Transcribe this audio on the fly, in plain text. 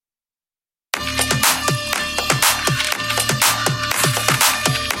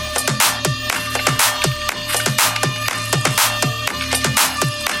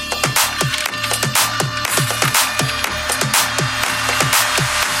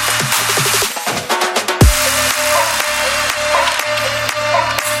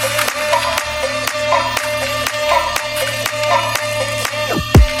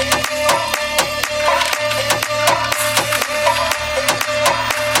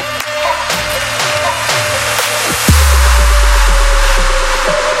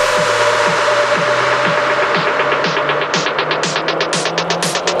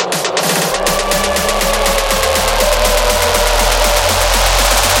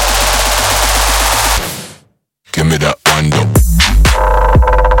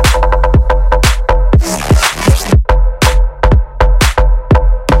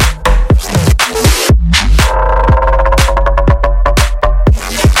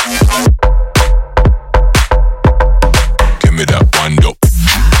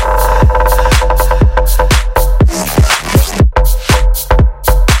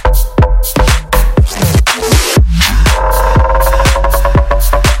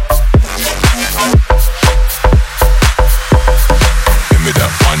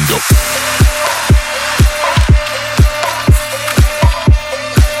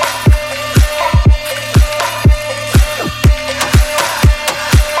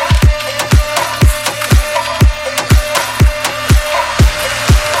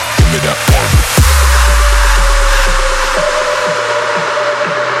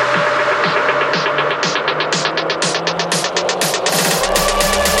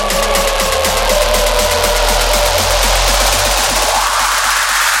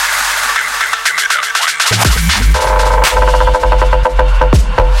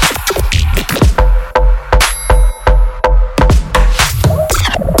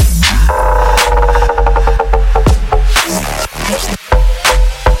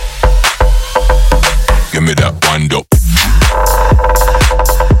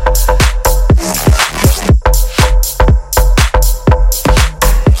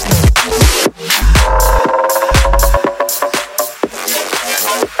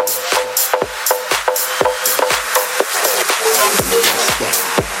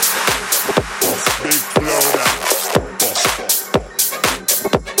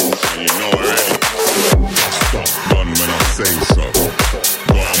You know already. Stop done when I say so.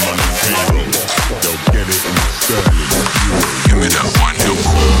 Got 'em on the payroll. They'll get it in sterling. Give me that one, yo.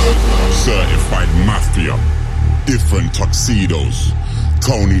 Certified mafia. Different tuxedos.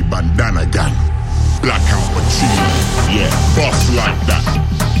 Tony Bandana Gang. Blackout Pacino. Yeah, boss like that.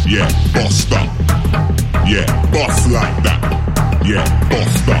 Yeah, bossed up. Yeah, boss like that. Yeah,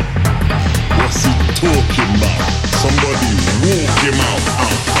 bossed up. What's he talking about? Somebody walk him out.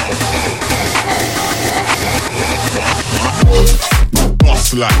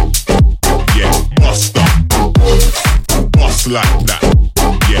 Boss like. Yeah, bossed up. Boss like that.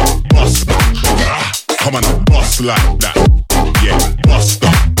 Yeah, bossed up. Come on, boss like that. Yeah, bossed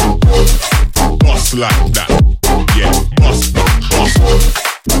up. Boss like that. Yeah, boss, boss.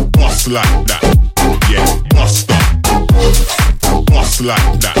 Boss like that. Yeah, boss up. Boss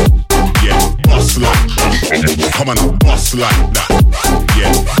like that. Yeah, boss like that. Come on, boss like that.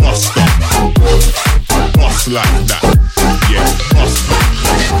 Yeah, boss up. Boss like that. Yeah, boss.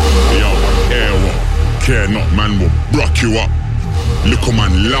 Yo, air care not, man, will rock you up. Little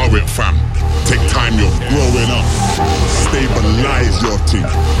man, allow it, fam. Take time, you're growing up. Stabilize your thing.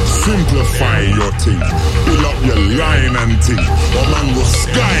 Simplify your thing. Build up your line and thing. Or man will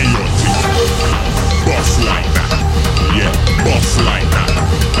sky your thing. Boss like that. Yeah, boss like that.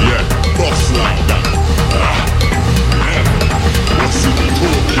 Yeah, boss like that. Yeah. What's he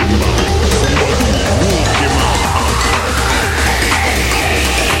talking about? Somebody walk him out.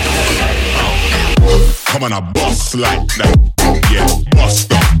 Come on, a boss like that. Yeah, boss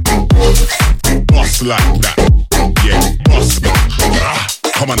up. Boss like that. Yeah, boss up.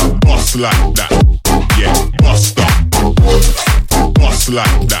 Come on, a boss like that. Yeah, boss up. Boss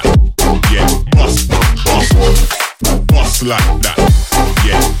like that. Yeah, boss up. Boss like that.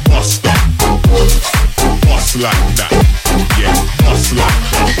 Yeah, boss up. Boss like that. Yeah, boss like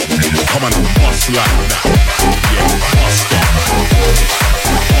that. Come on, boss like that. Yeah, boss up.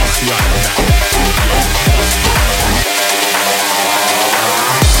 Boss like that. Yeah, boss up.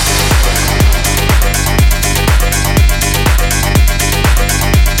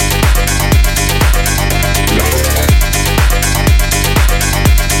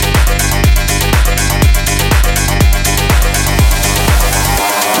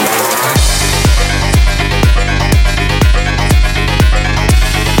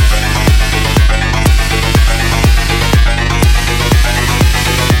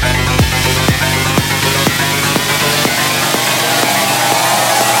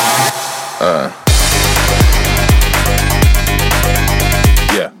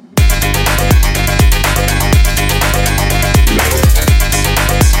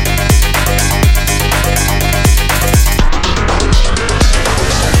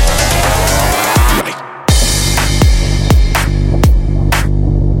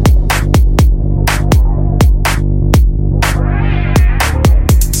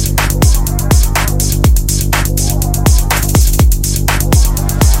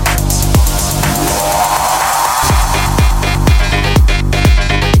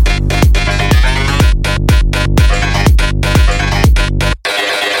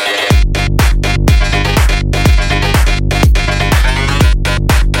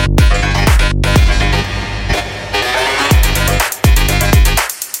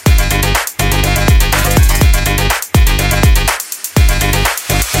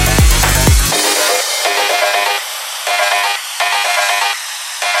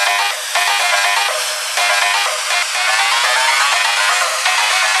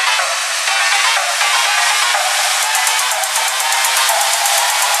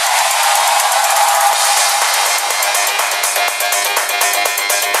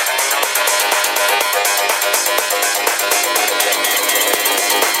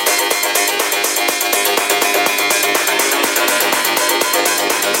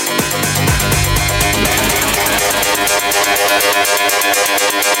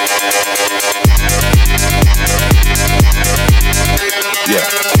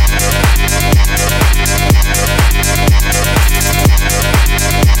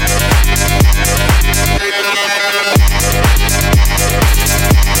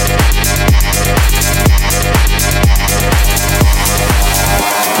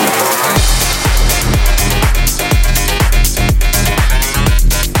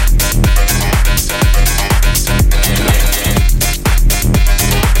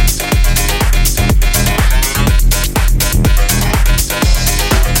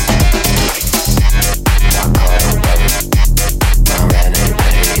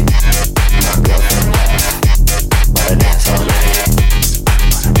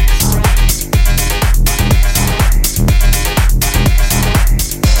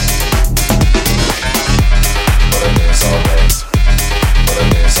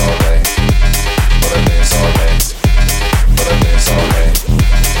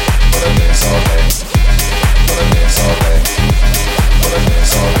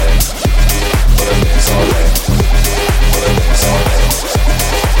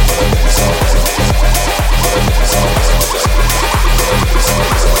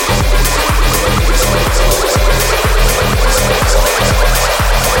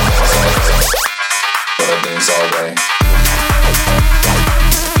 dance all day.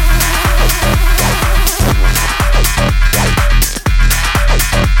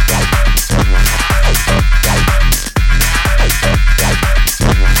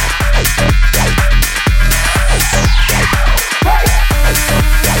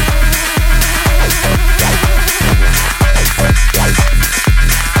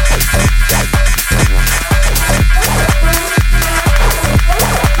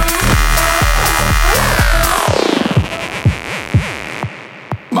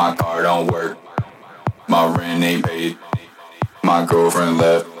 My car don't work, my rent ain't paid, my girlfriend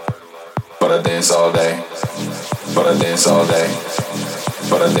left, but I dance all day, but I dance all day,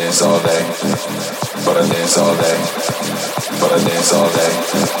 but I dance all day, but I dance all day, but I dance all day,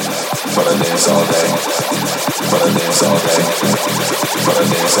 but I dance all day, but I dance all day, but I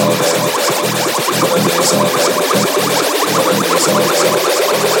dance all day, but I dance all day, but I dance all day, but I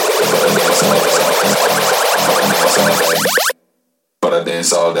dance all day, but I dance all day. But I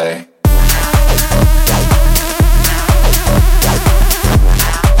dance all day.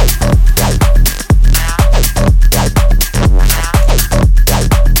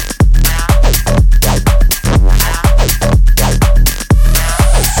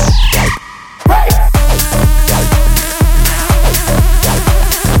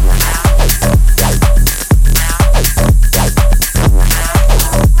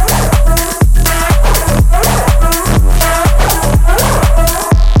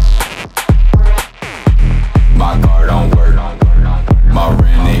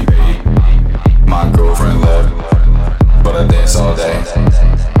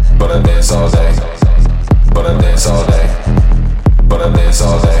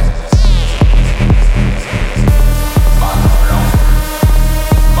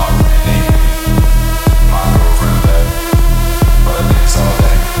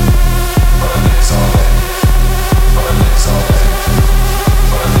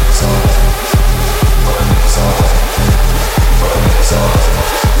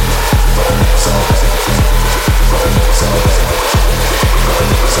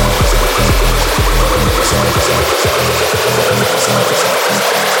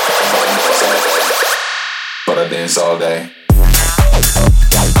 Dance all day.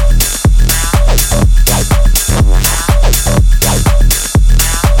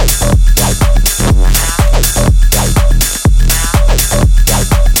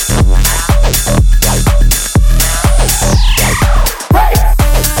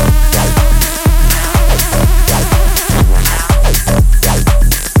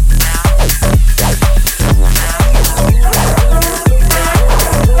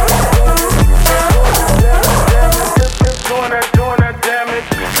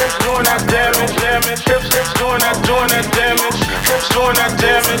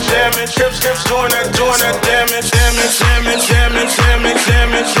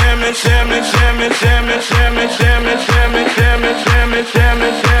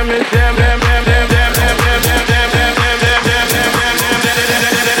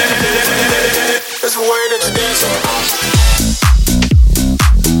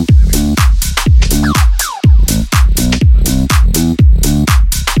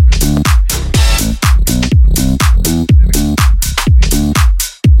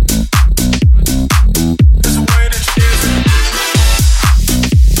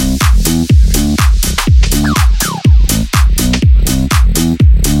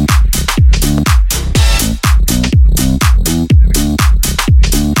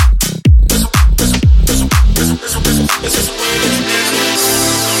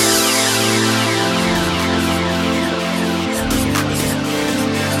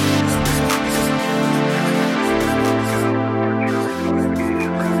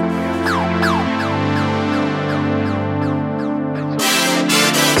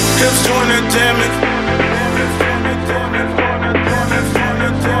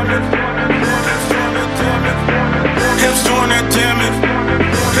 Hips doing that damage.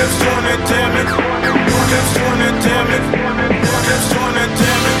 Hips doing that damage. Hips doing that damage. Hips doing that damage. Hips doing that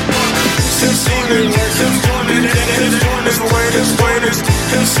damage. Hips seem to work. Hips doing it. Hips doing this way. This way. This.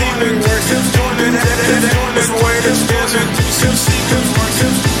 Hips seem to work. Hips doing it. Hips doing this way. This dancing. Hips seem to work.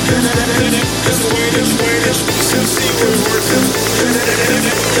 Hips this way. This way. This. Hips seem to work. This way. This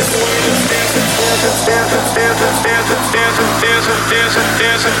dancing.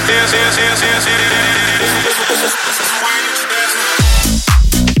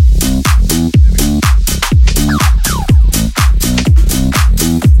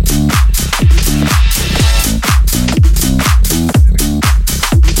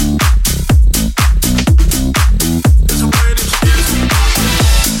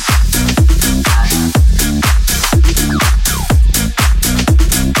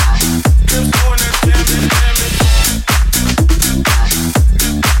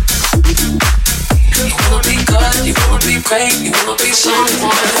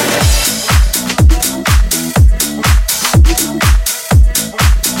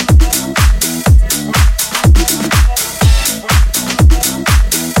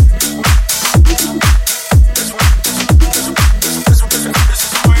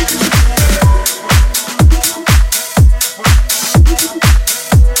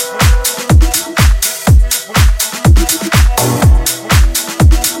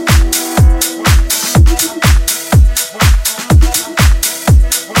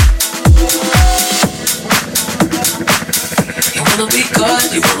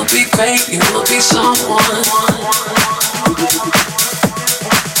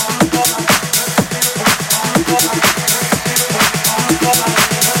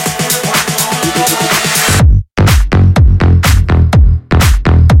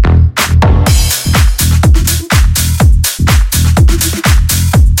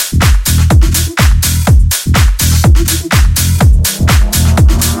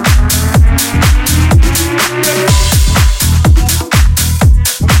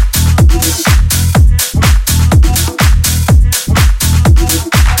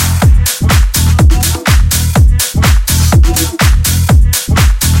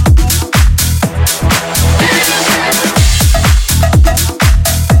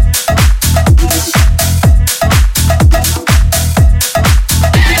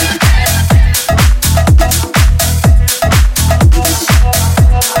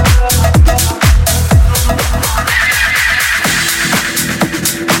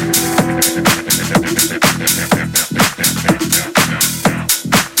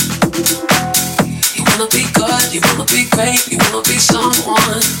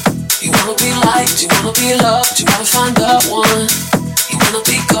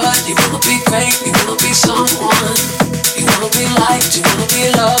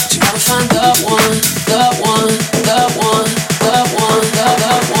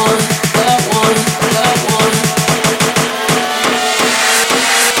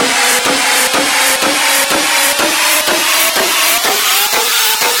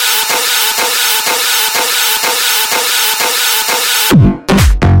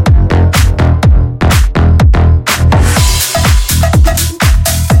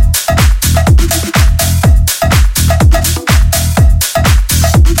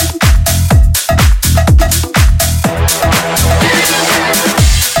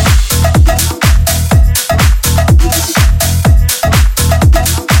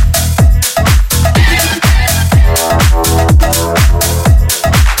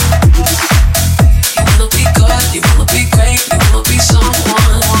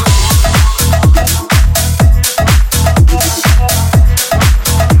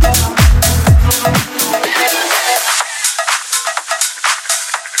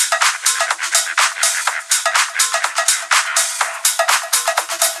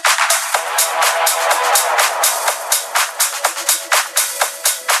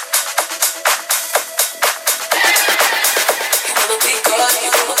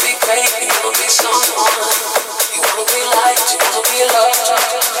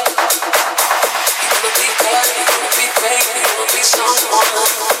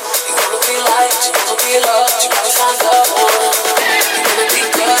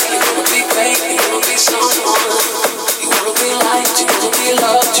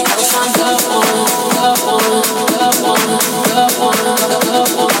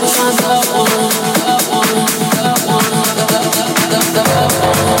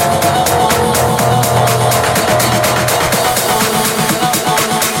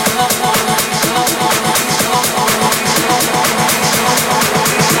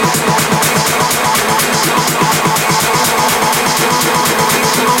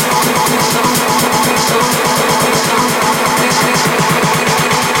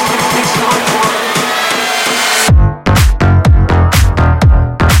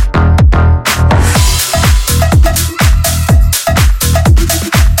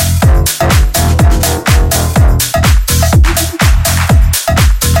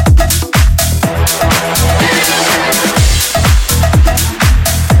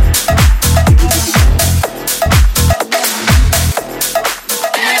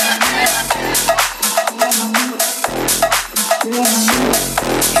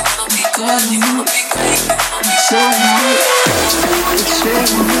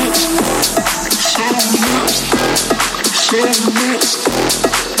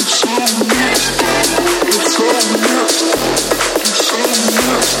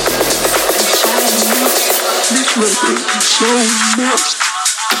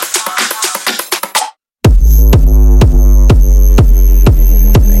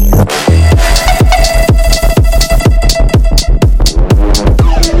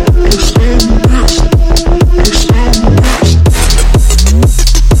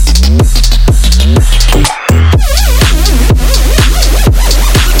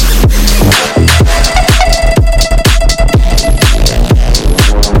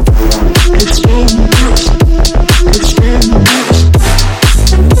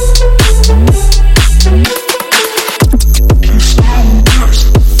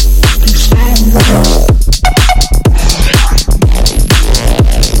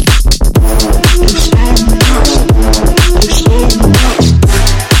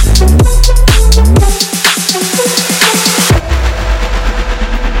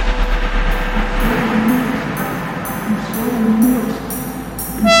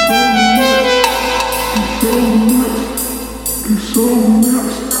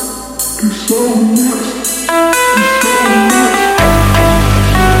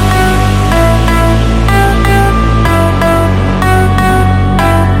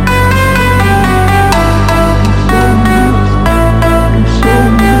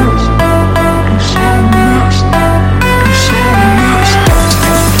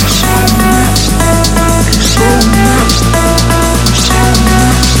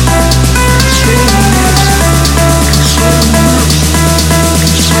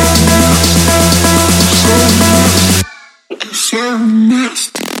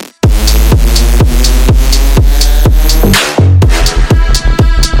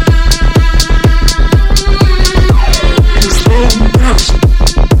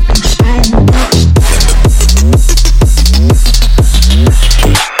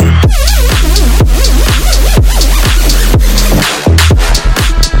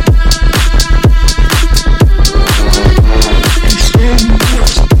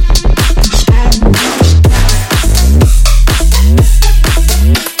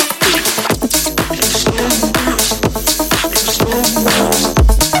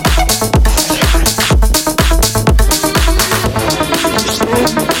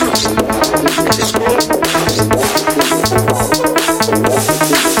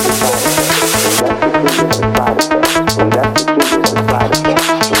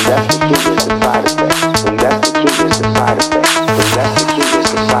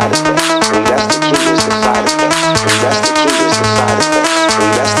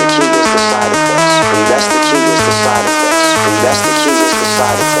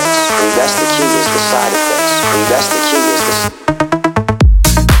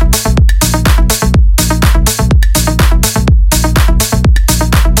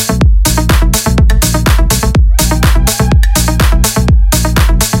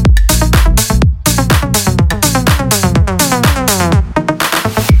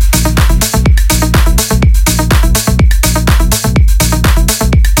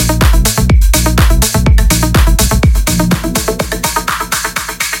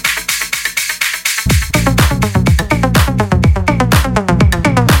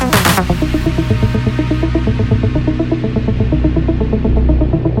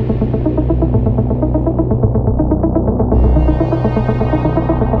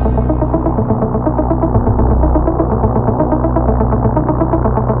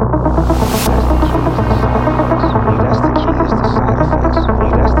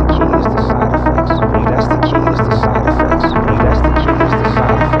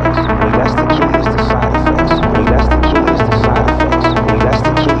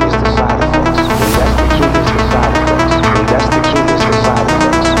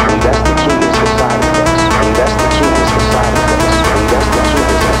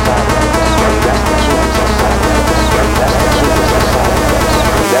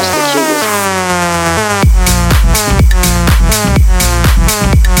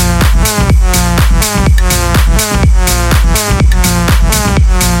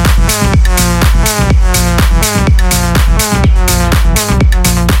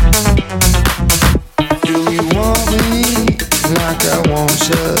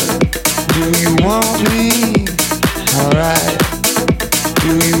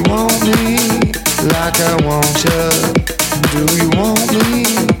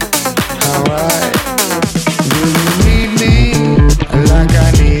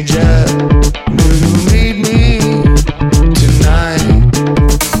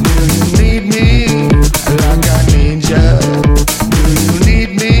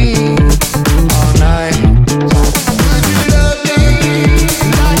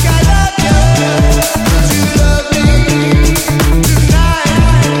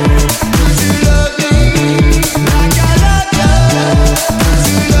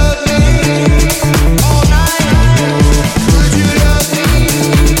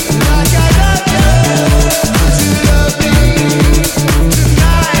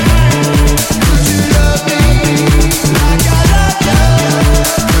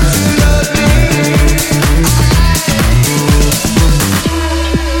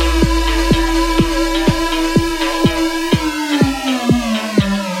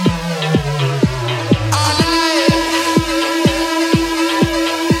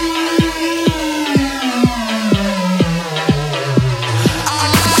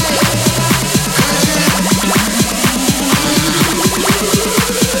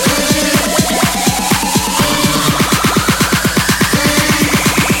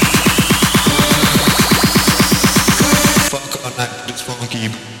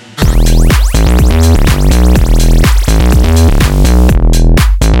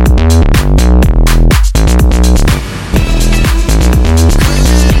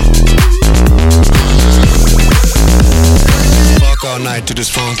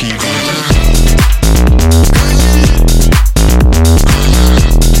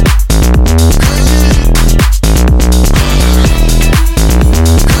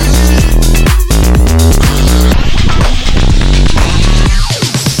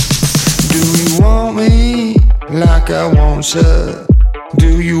 ya?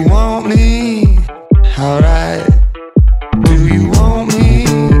 Do you want me? Alright. Do you want me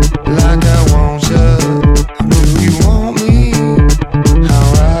like I want ya? Do you want me?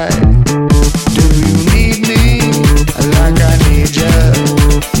 Alright. Do you need me like I need ya?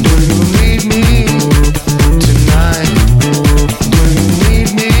 Do you need me tonight? Do you need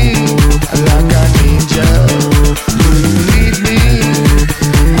me like I need ya? Do you need me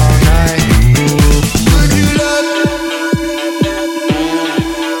all night? Could you love?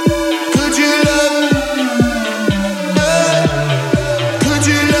 Could you love? Could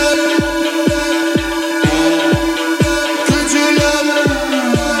you love? Could you love?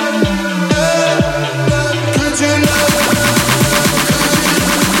 Could you love?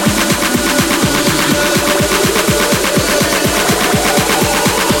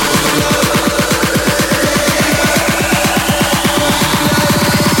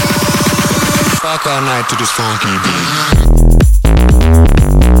 Fuck all night to this funky beat.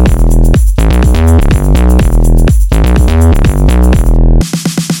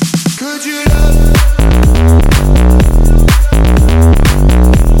 Could you love?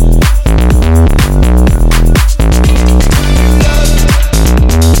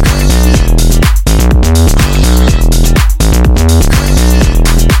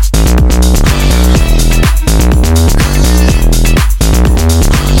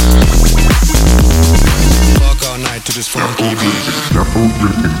 Fuck all night to this funky beat.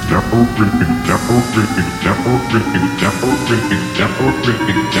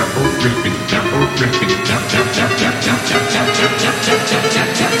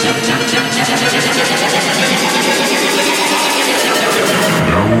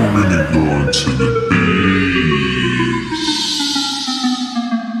 Now we're really going to the bass.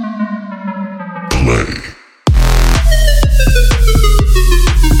 Play.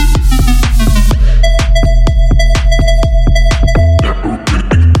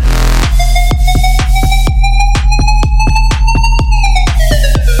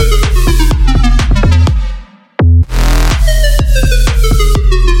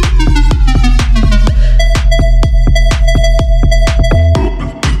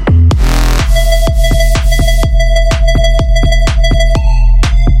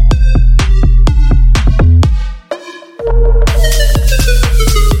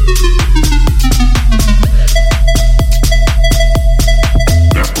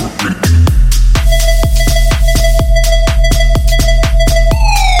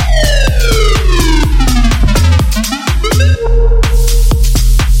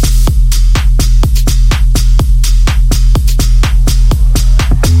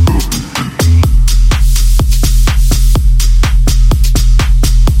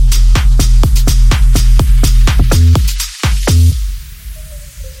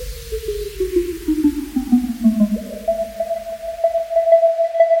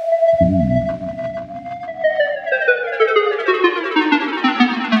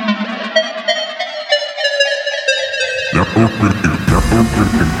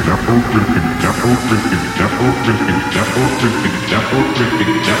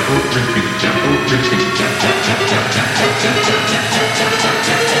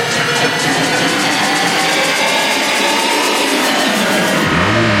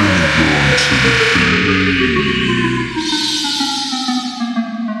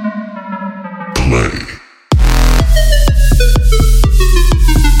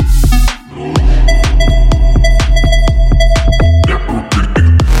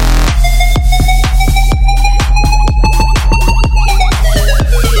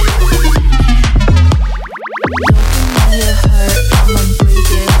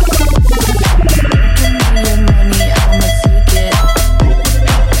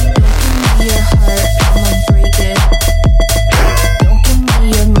 Your heart, I'ma break it.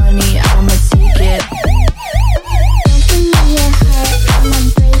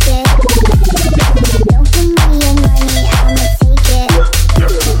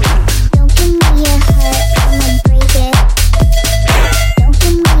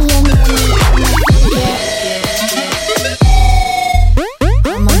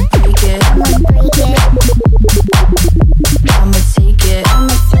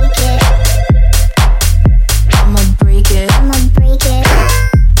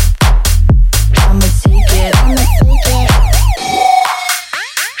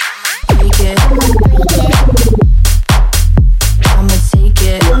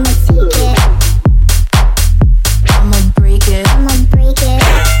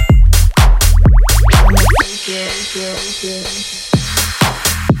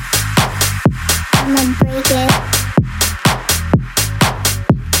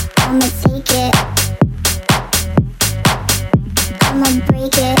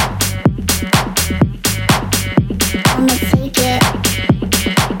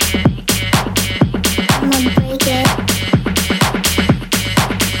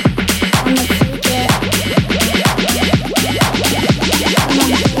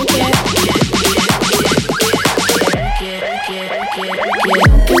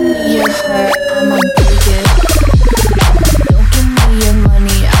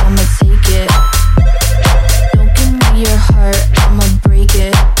 I'ma break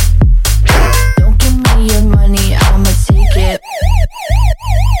it.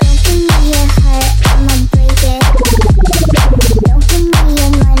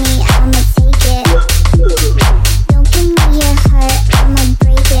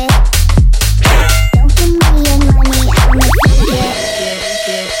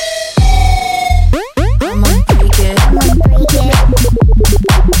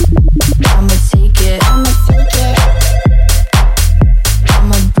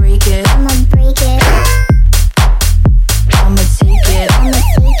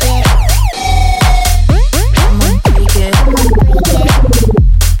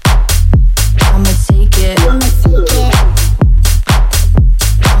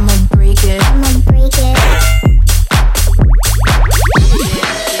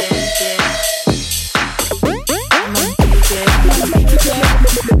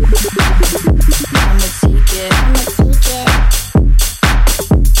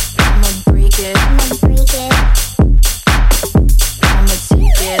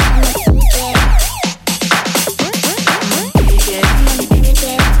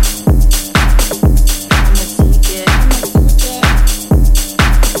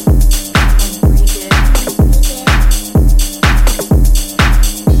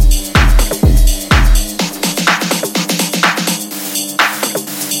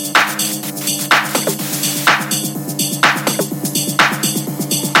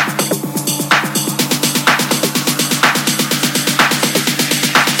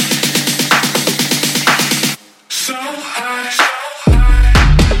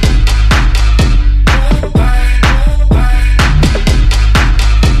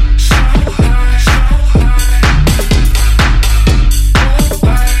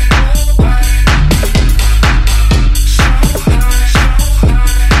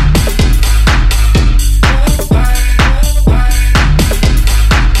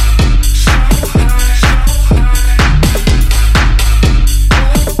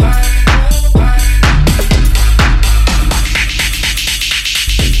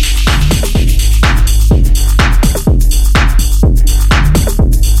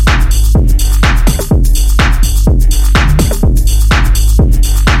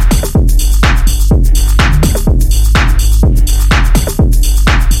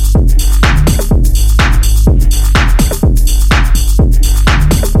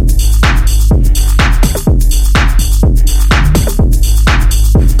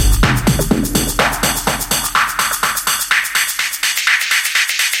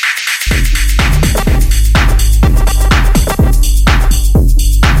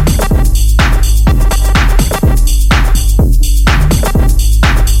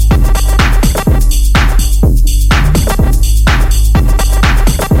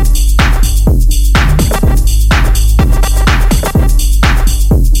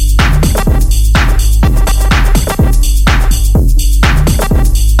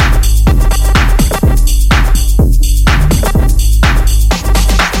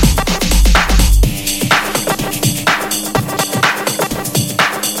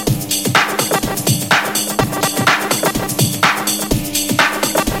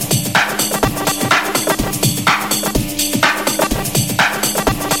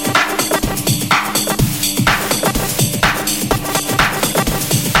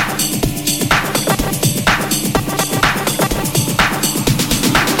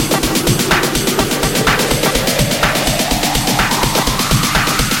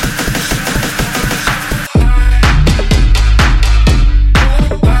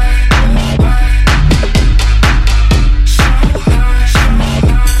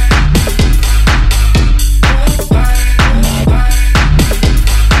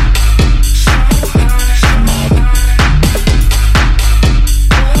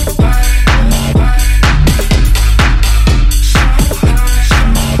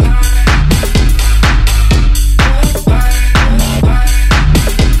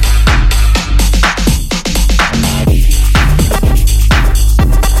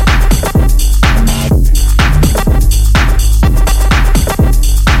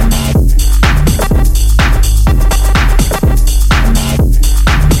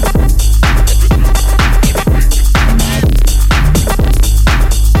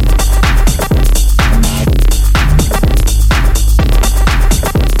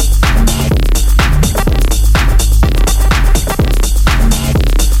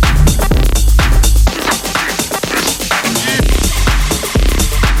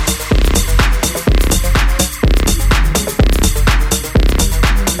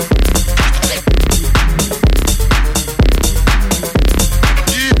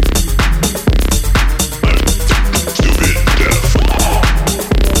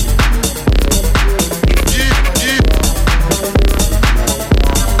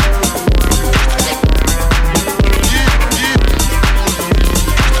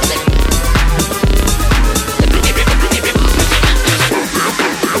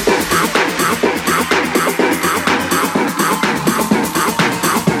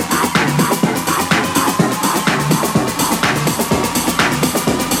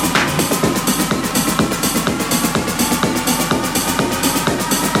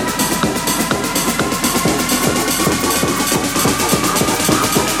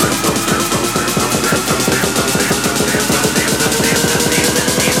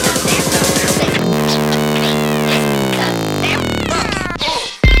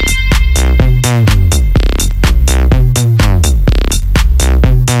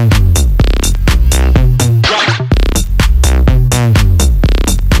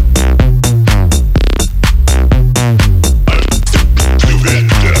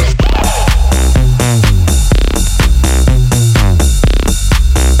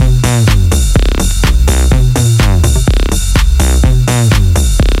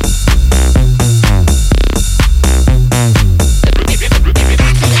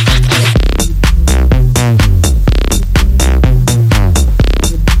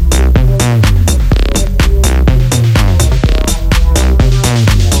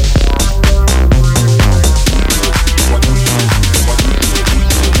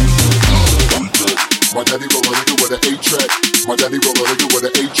 My daddy roll a nigga with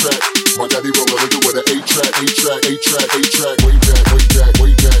an 8-track. My daddy roll a nigga with an 8-track, 8-track, 8-track, 8-track. Way back, way back,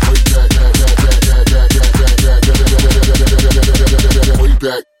 way back, way back, way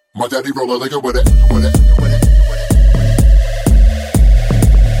back. My daddy roll a nigga with a.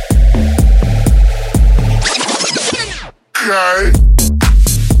 Okay.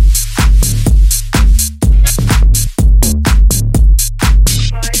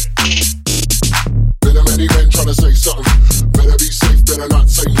 Many men tryna say something. Better be safe, better not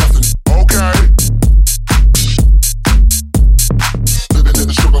say nothing. Okay. Living in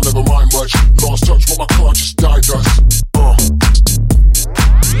the struggle, never mind much. Lost touch when my car just died dust.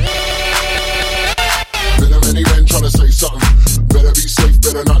 Many men tryna say something. Better be safe,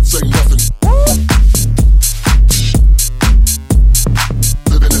 better not say nothing.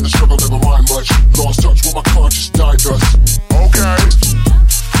 Living in the struggle, never mind much. Lost touch when my car just died dust. Okay.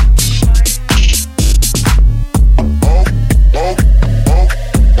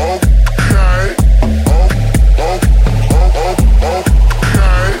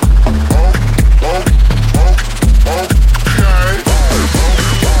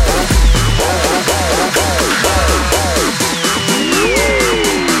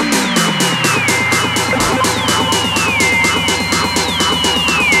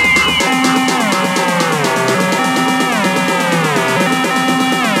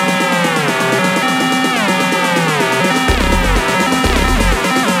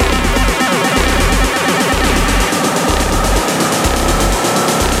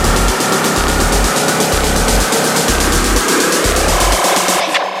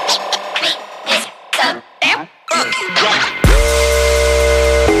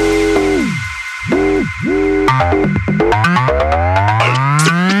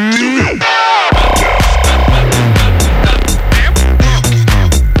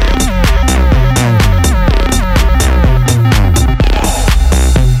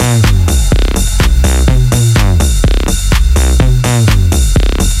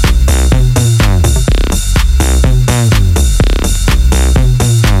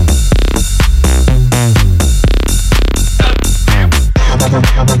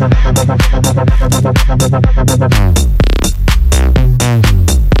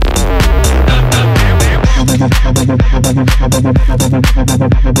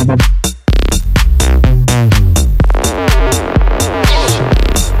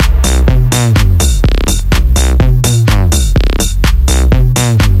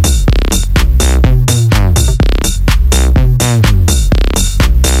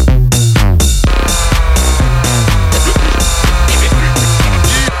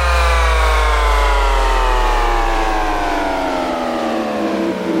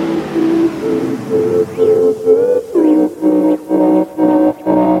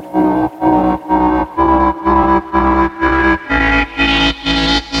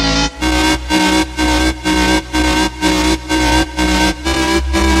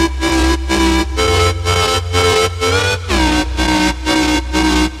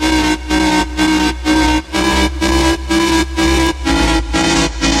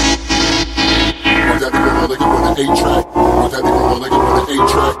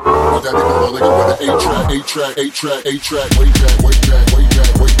 A-track, way back, way back, way back, way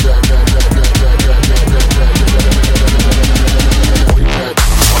back, way back.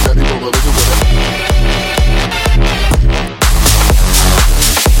 My daddy roll a nigga with a.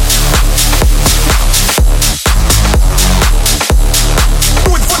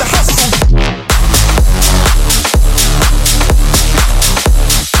 Do it for the hustle.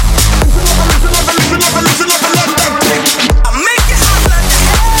 I make it hot like the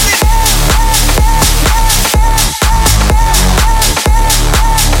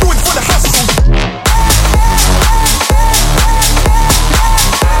do it for the hustle.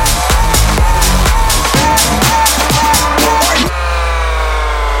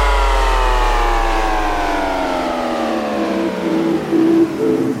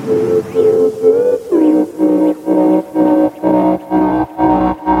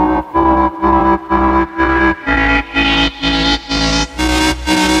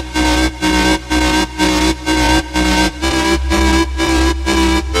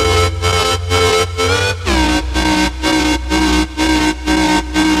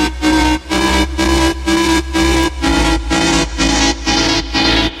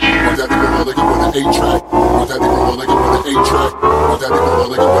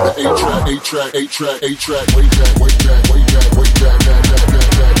 A-track, way back, way back, way back, way back, way back.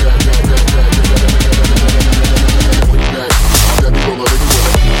 My daddy roll a nigga with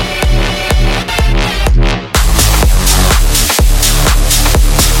a.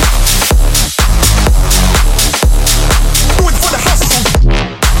 Do it for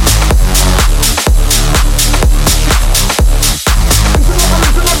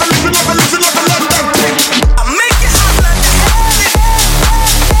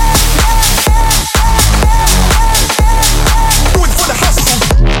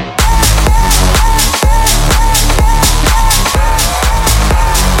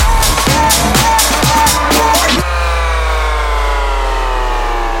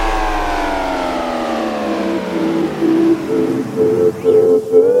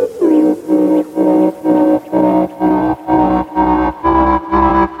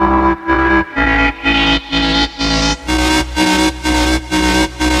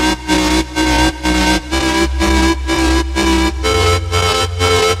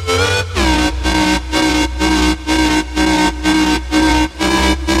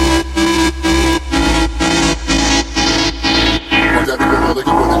like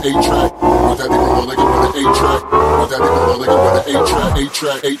it with an 8-track. My daddy roll like it with an 8-track. My daddy roll like it with an 8-track,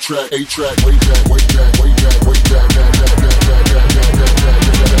 8-track, 8-track, 8-track. Way back, way back, way back, way back,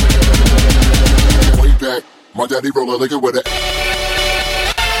 way back. My daddy roll like it with an.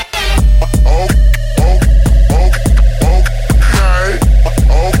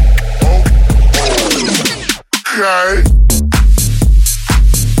 Okay.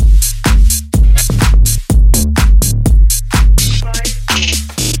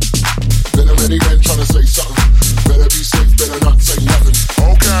 Better many men tryna say something. Better be safe, better not say nothing.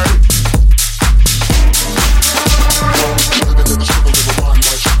 Okay. Living in the struggle of a mind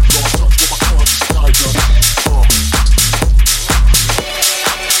rush. Lost touch with my conscience, died done.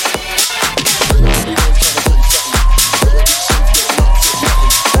 Better many men tryna say something. Better be safe, better not say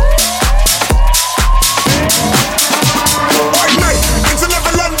nothing. Oi mate, it's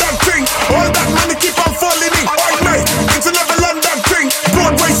another London thing. All that money keep on falling in. Oi mate, it's another London thing.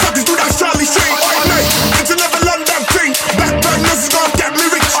 Broadway suckers do that Charlie Sheen. Oi mate, it's another London thing. Blackburn nurses gon' get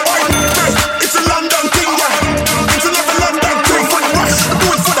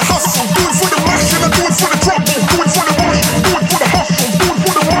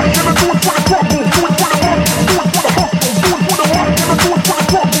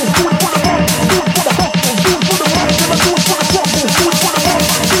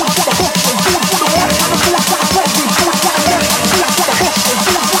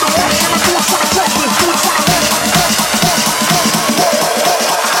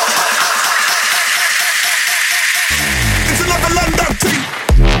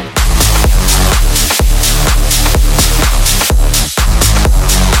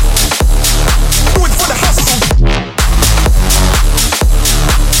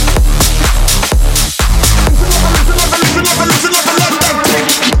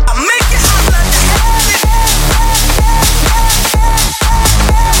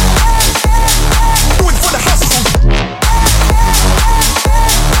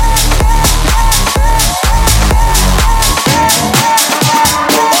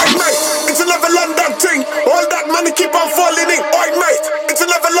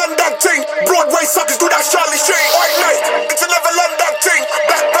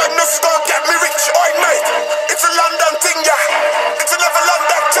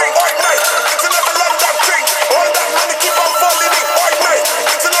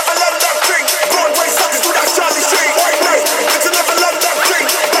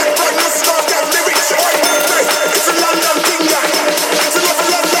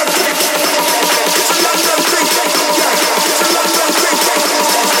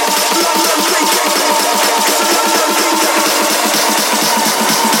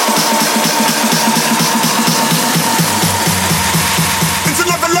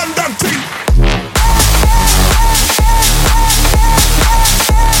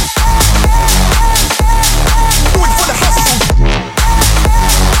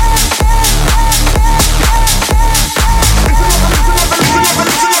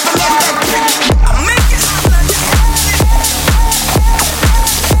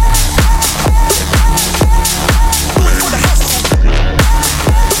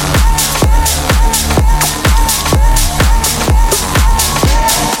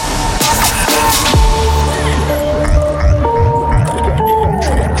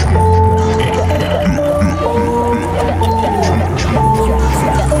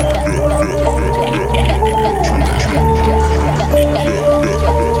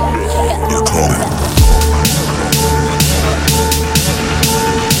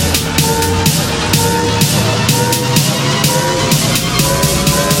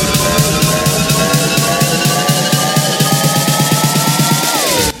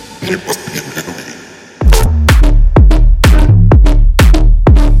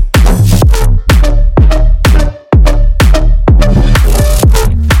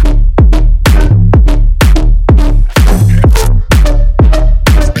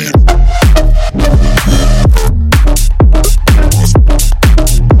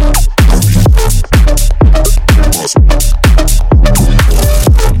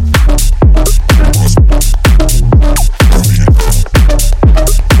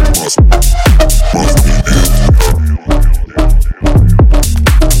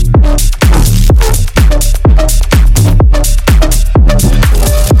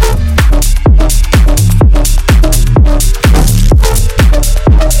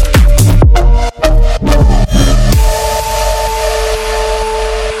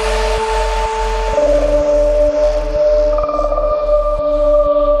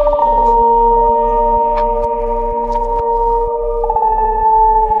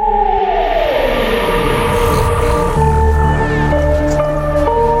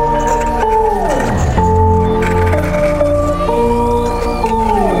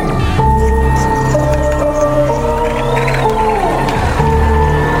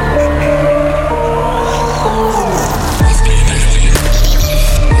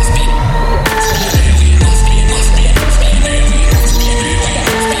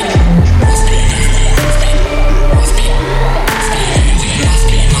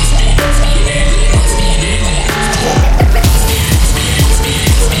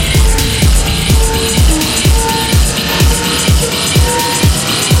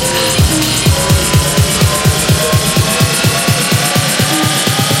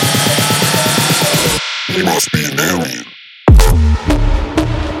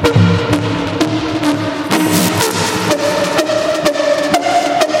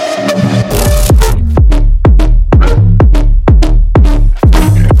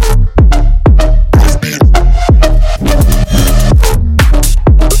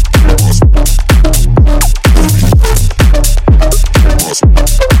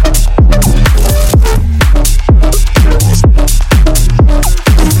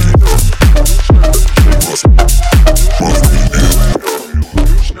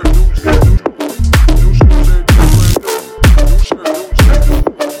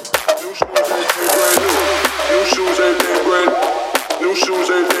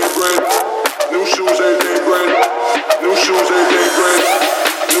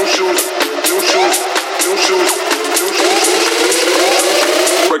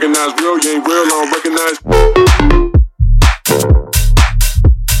you ain't real, I don't recognize.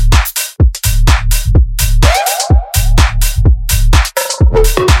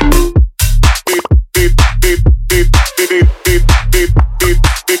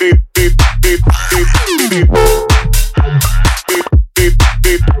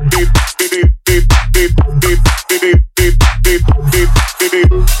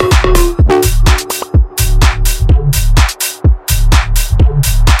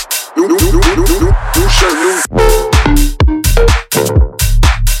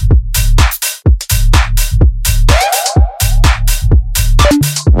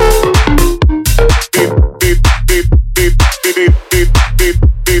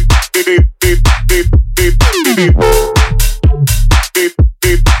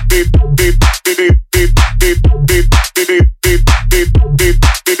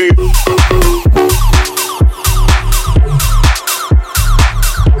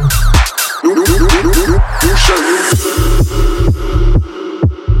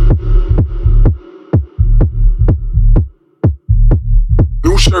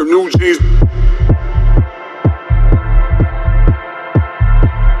 New jeans.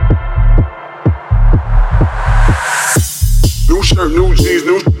 New shirt, new jeans,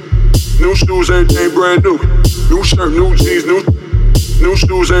 new shoes, everything brand new. New shirt, new jeans, new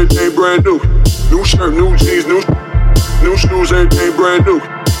shoes, everything brand new. New shirt, new jeans, new shoes, everything brand new.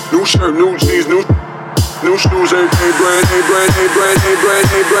 New shirt, new jeans, new shoes, everything brand, new shoes, everything brand,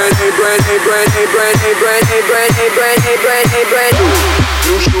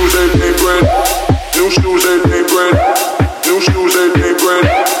 new shoes, everything brand, new shoes, everything brand,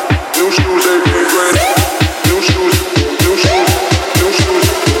 new shoes, everything brand, new shoes, new shoes, new shoes,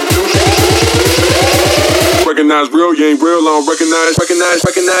 new shoes. Recognize real, you ain't real, I don't recognize.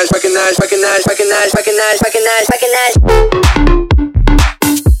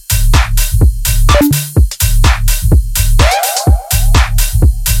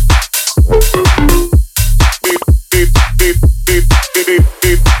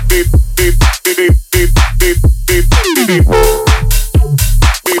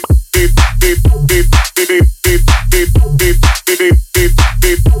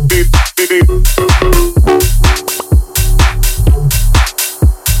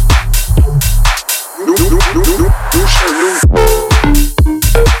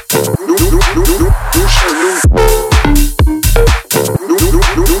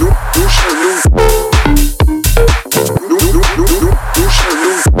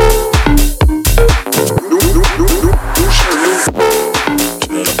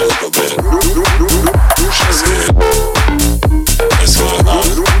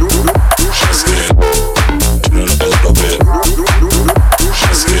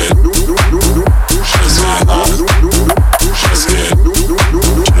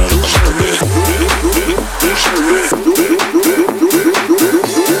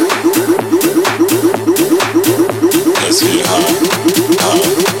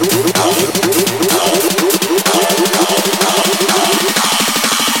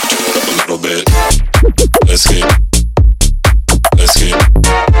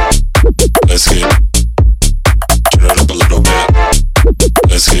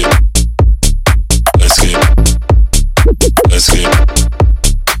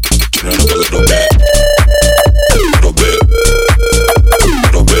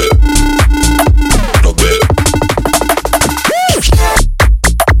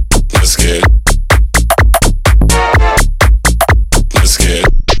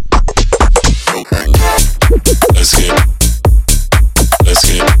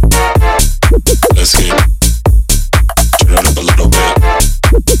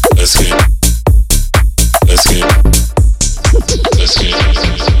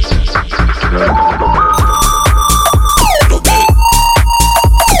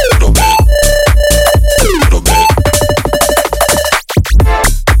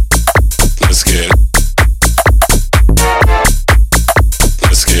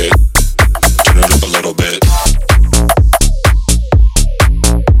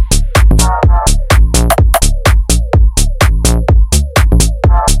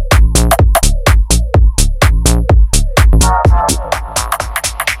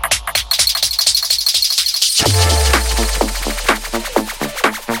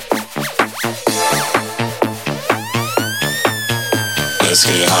 Let's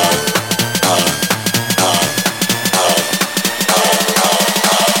get high.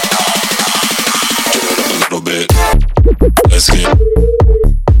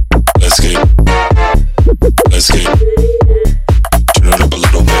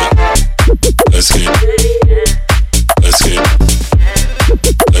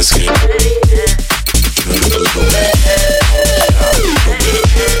 Let's get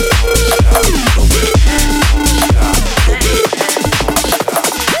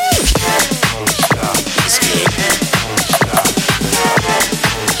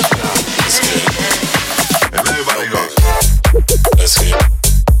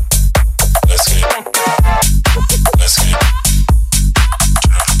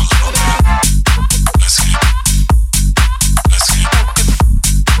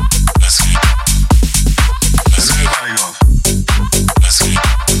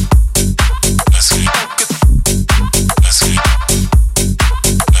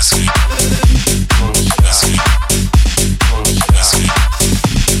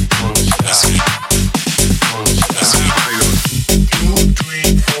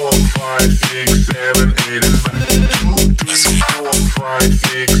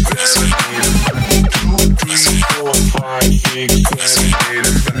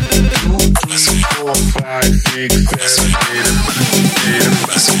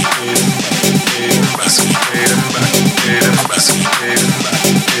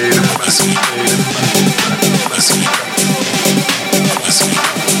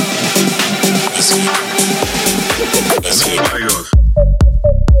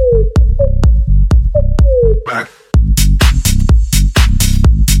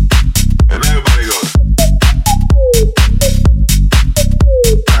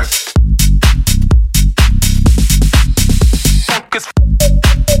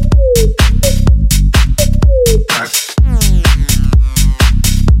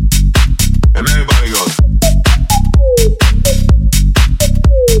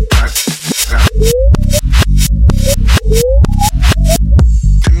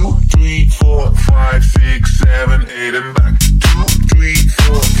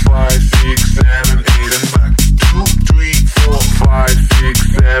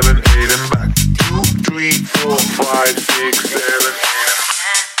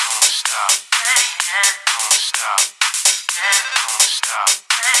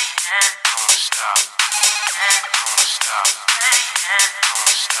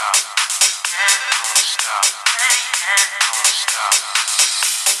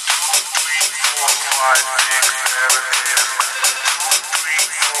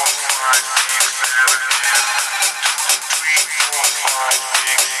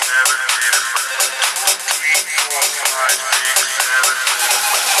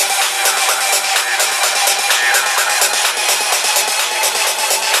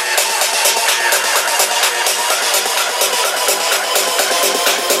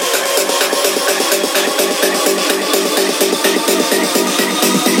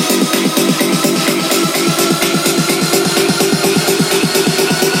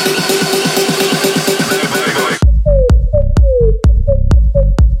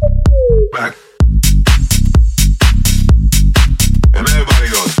And